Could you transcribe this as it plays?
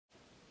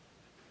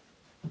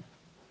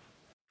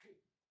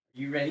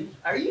You ready?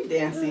 Are you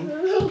dancing?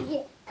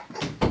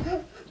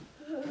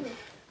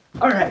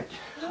 Alright,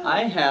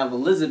 I have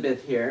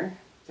Elizabeth here.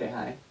 Say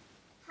hi.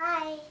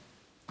 Hi.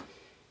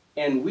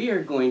 And we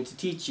are going to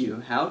teach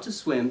you how to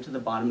swim to the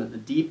bottom of the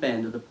deep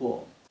end of the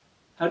pool.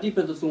 How deep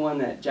is the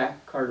one at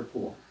Jack Carter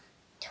Pool?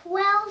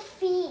 12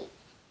 feet.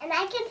 And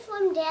I can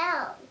swim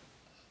down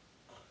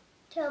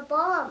to a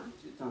bomb.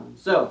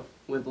 So,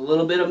 with a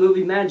little bit of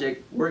movie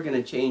magic, we're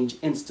going to change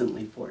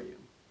instantly for you.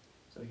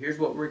 So here's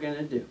what we're going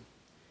to do.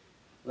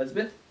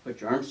 Elizabeth,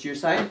 put your arms to your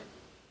side.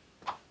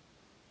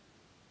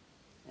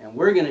 And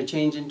we're going to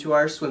change into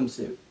our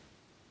swimsuit.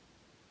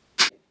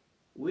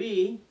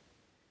 We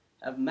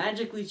have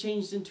magically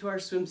changed into our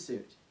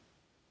swimsuit.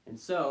 And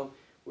so,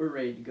 we're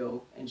ready to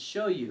go and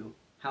show you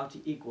how to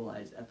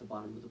equalize at the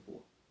bottom of the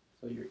pool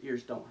so your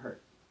ears don't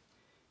hurt.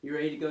 You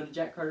ready to go to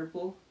Jack Carter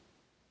Pool?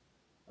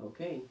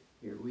 Okay,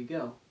 here we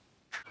go.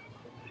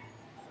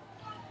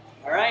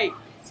 Alright,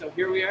 so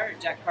here we are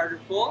at Jack Carter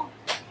Pool.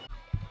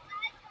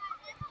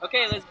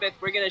 Okay, Elizabeth,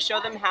 we're going to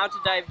show them how to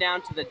dive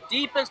down to the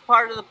deepest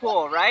part of the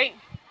pool, right?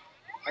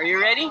 Are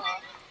you ready?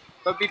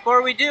 But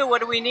before we do,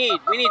 what do we need?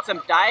 We need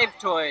some dive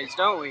toys,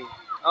 don't we?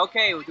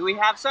 Okay, do we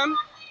have some?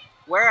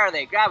 Where are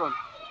they? Grab them.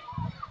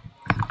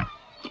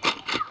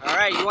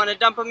 Alright, you want to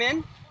dump them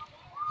in?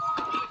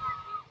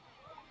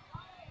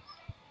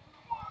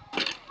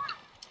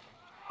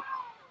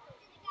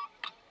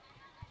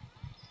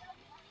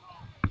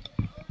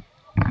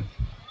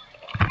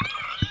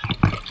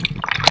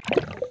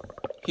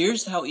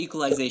 Here's how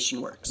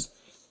equalization works.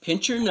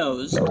 Pinch your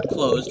nose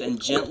closed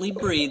and gently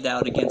breathe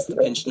out against the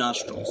pinched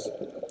nostrils.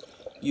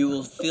 You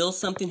will feel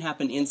something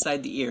happen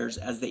inside the ears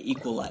as they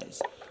equalize.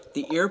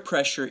 The ear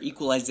pressure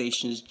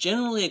equalization is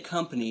generally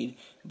accompanied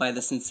by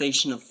the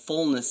sensation of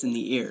fullness in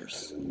the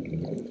ears.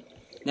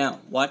 Now,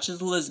 watch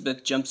as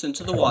Elizabeth jumps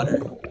into the water.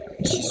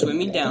 She's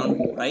swimming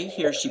down. Right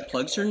here, she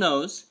plugs her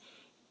nose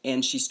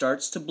and she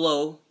starts to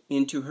blow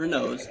into her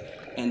nose,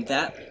 and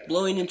that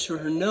blowing into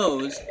her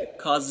nose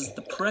causes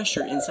the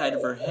pressure inside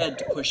of her head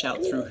to push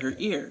out through her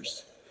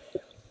ears.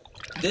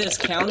 This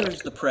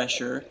counters the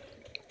pressure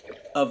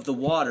of the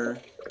water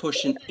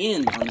pushing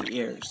in on the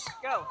ears.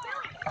 Go.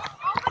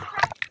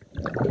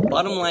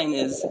 Bottom line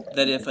is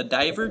that if a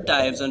diver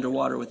dives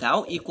underwater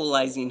without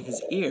equalizing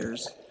his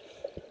ears,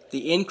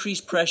 the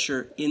increased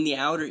pressure in the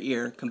outer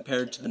ear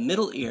compared to the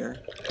middle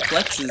ear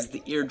flexes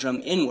the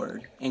eardrum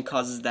inward and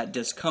causes that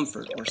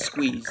discomfort or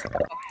squeeze.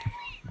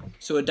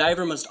 So a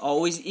diver must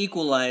always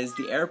equalize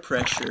the air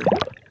pressure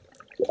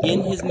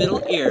in his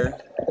middle ear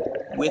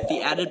with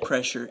the added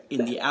pressure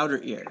in the outer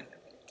ear.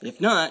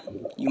 If not,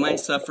 you might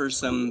suffer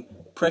some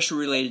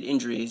pressure-related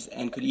injuries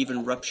and could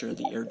even rupture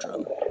the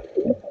eardrum.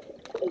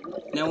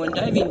 Now when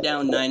diving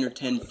down 9 or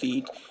 10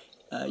 feet,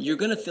 you're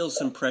going to feel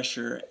some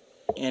pressure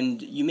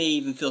and you may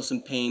even feel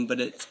some pain,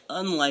 but it's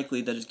unlikely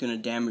that it's going to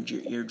damage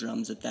your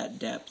eardrums at that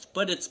depth.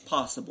 But it's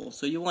possible,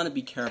 so you want to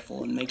be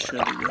careful and make sure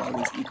that you're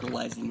always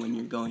equalizing when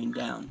you're going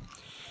down.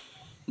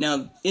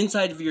 Now,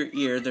 inside of your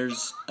ear,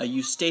 there's a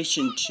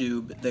Eustachian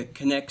tube that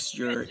connects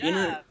your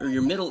inner or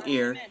your middle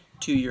ear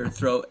to your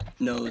throat,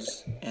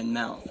 nose, and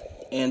mouth.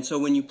 And so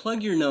when you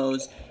plug your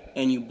nose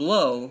and you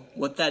blow,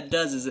 what that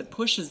does is it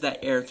pushes that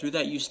air through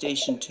that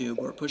Eustachian tube,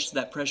 or it pushes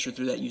that pressure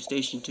through that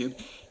Eustachian tube,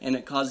 and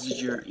it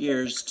causes your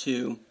ears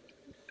to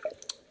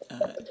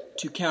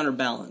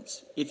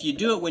counterbalance. If you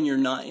do it when you're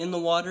not in the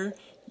water,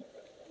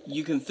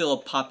 you can feel a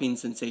popping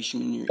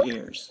sensation in your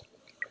ears.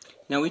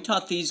 Now we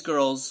taught these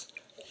girls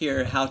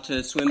here how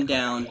to swim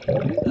down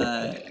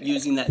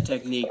using that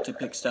technique to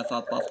pick stuff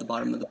up off the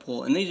bottom of the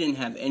pool, and they didn't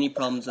have any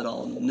problems at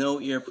all. No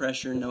ear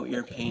pressure, no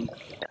ear pain.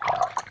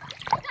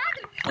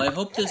 Well, I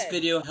hope this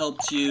video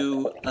helps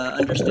you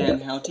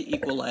understand how to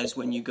equalize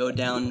when you go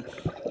down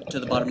to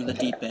the bottom of the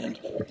deep end,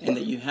 and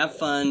that you have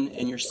fun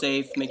and you're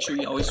safe. Make sure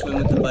you always swim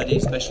with a buddy,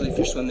 especially if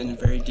you're swimming in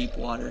very deep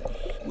water.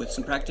 With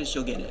some practice,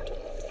 you'll get it.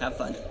 Have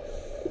fun.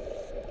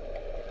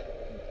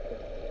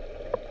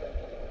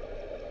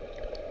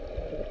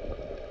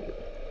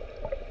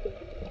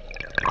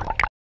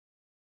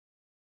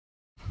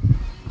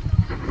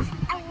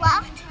 I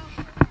love to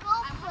go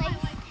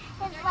places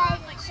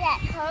like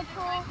Jack Carter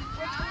Pool,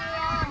 which we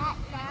are at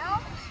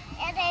now,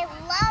 and I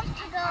love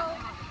to go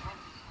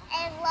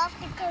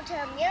to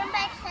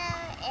Amusement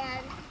Center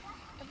and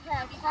the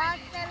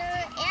Aquatic Center,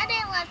 and I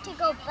love to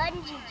go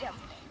bungee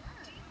jumping.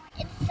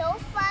 It's so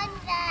fun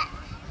that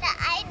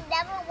I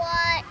never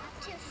want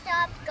to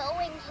stop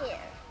going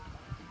here.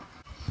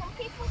 Some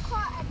people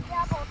call it a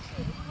double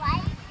tooth,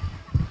 right?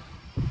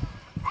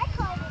 I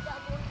call it a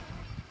double tooth.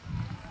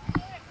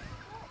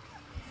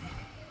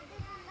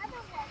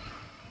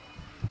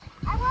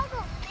 I want to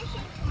go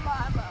fishing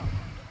tomorrow.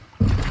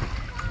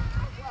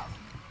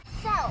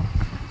 So,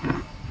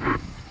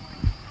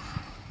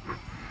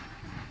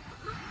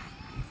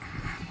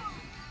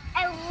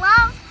 I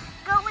love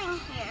going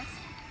here.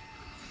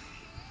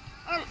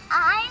 And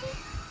I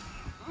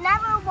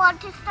never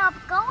want to stop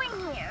going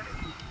here.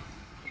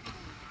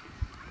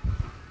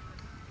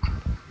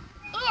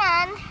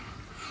 And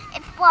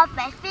it's one of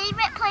my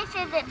favorite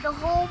places in the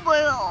whole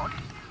world.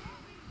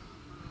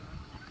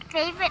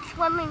 favorite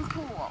swimming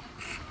pools.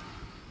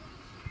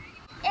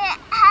 It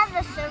has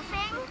a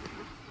surfing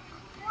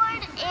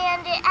board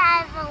and it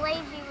has a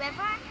lazy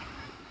river.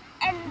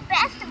 And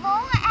best of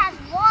all,